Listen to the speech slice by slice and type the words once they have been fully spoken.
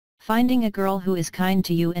Finding a girl who is kind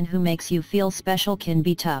to you and who makes you feel special can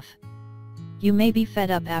be tough. You may be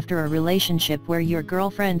fed up after a relationship where your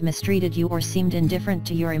girlfriend mistreated you or seemed indifferent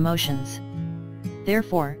to your emotions.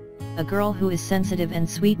 Therefore, a girl who is sensitive and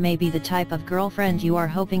sweet may be the type of girlfriend you are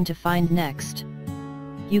hoping to find next.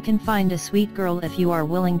 You can find a sweet girl if you are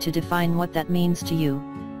willing to define what that means to you,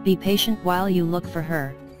 be patient while you look for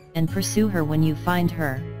her, and pursue her when you find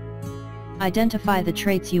her. Identify the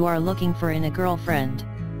traits you are looking for in a girlfriend.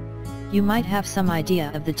 You might have some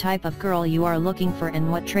idea of the type of girl you are looking for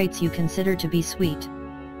and what traits you consider to be sweet.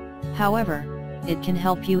 However, it can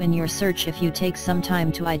help you in your search if you take some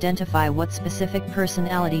time to identify what specific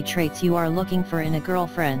personality traits you are looking for in a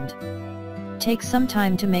girlfriend. Take some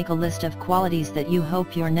time to make a list of qualities that you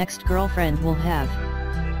hope your next girlfriend will have.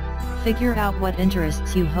 Figure out what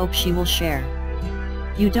interests you hope she will share.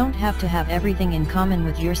 You don't have to have everything in common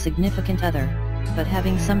with your significant other, but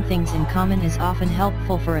having some things in common is often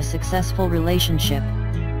helpful for a successful relationship.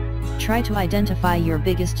 Try to identify your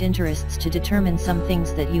biggest interests to determine some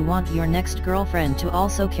things that you want your next girlfriend to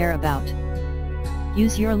also care about.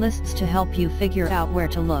 Use your lists to help you figure out where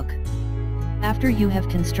to look. After you have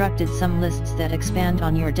constructed some lists that expand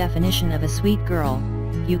on your definition of a sweet girl,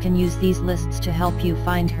 you can use these lists to help you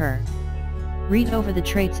find her. Read over the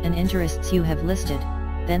traits and interests you have listed,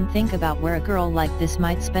 then think about where a girl like this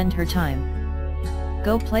might spend her time.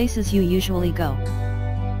 Go places you usually go.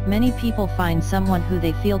 Many people find someone who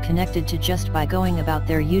they feel connected to just by going about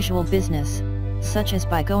their usual business, such as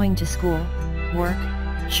by going to school, work,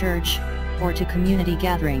 church, or to community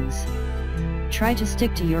gatherings. Try to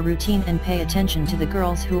stick to your routine and pay attention to the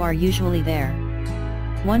girls who are usually there.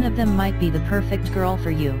 One of them might be the perfect girl for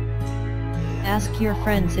you. Ask your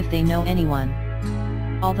friends if they know anyone.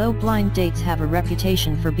 Although blind dates have a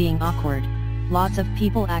reputation for being awkward, lots of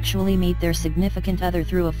people actually meet their significant other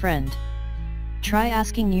through a friend. Try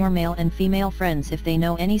asking your male and female friends if they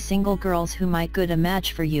know any single girls who might good a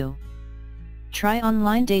match for you. Try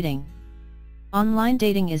online dating. Online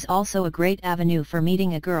dating is also a great avenue for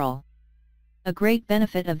meeting a girl. A great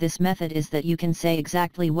benefit of this method is that you can say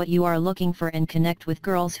exactly what you are looking for and connect with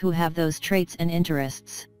girls who have those traits and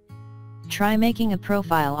interests. Try making a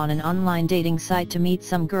profile on an online dating site to meet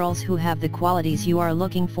some girls who have the qualities you are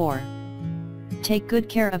looking for. Take good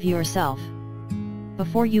care of yourself.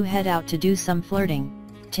 Before you head out to do some flirting,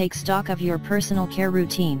 take stock of your personal care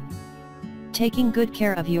routine. Taking good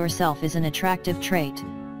care of yourself is an attractive trait.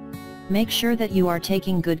 Make sure that you are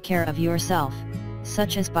taking good care of yourself,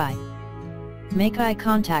 such as by make eye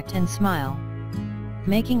contact and smile.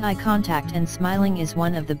 Making eye contact and smiling is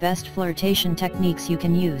one of the best flirtation techniques you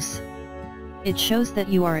can use. It shows that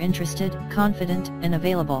you are interested, confident, and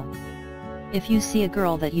available. If you see a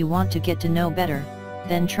girl that you want to get to know better,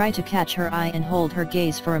 then try to catch her eye and hold her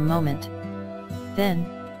gaze for a moment. Then,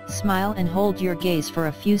 smile and hold your gaze for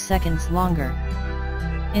a few seconds longer.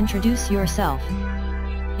 Introduce yourself.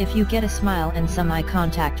 If you get a smile and some eye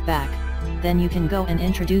contact back, then you can go and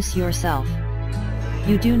introduce yourself.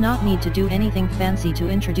 You do not need to do anything fancy to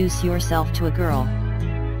introduce yourself to a girl.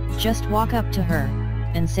 Just walk up to her,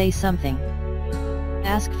 and say something.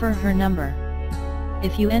 Ask for her number.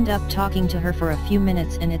 If you end up talking to her for a few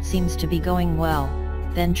minutes and it seems to be going well,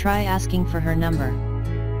 then try asking for her number.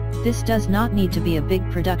 This does not need to be a big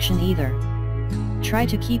production either. Try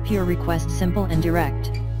to keep your request simple and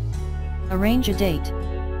direct. Arrange a date.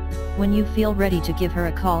 When you feel ready to give her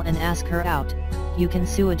a call and ask her out, you can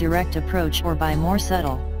do a direct approach or by more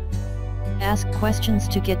subtle. Ask questions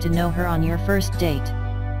to get to know her on your first date.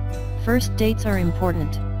 First dates are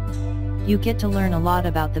important. You get to learn a lot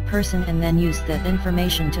about the person and then use that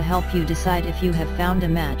information to help you decide if you have found a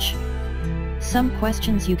match. Some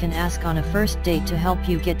questions you can ask on a first date to help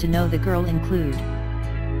you get to know the girl include: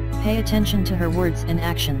 pay attention to her words and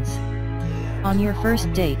actions. On your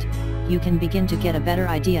first date, you can begin to get a better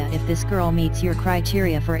idea if this girl meets your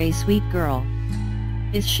criteria for a sweet girl.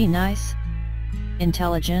 Is she nice?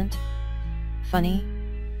 Intelligent? Funny?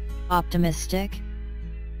 Optimistic?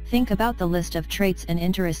 Think about the list of traits and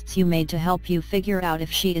interests you made to help you figure out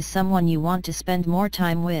if she is someone you want to spend more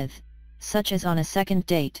time with, such as on a second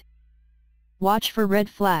date. Watch for red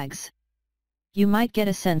flags. You might get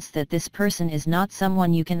a sense that this person is not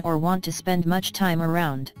someone you can or want to spend much time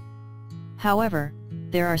around. However,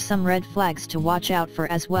 there are some red flags to watch out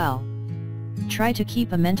for as well. Try to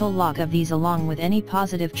keep a mental log of these along with any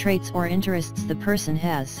positive traits or interests the person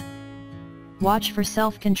has. Watch for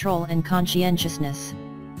self-control and conscientiousness.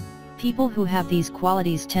 People who have these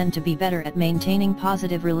qualities tend to be better at maintaining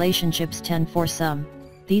positive relationships. For some,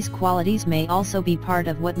 these qualities may also be part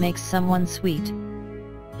of what makes someone sweet.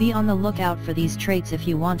 Be on the lookout for these traits if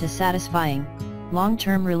you want a satisfying,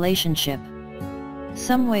 Long-term relationship.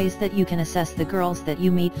 Some ways that you can assess the girls that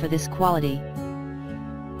you meet for this quality.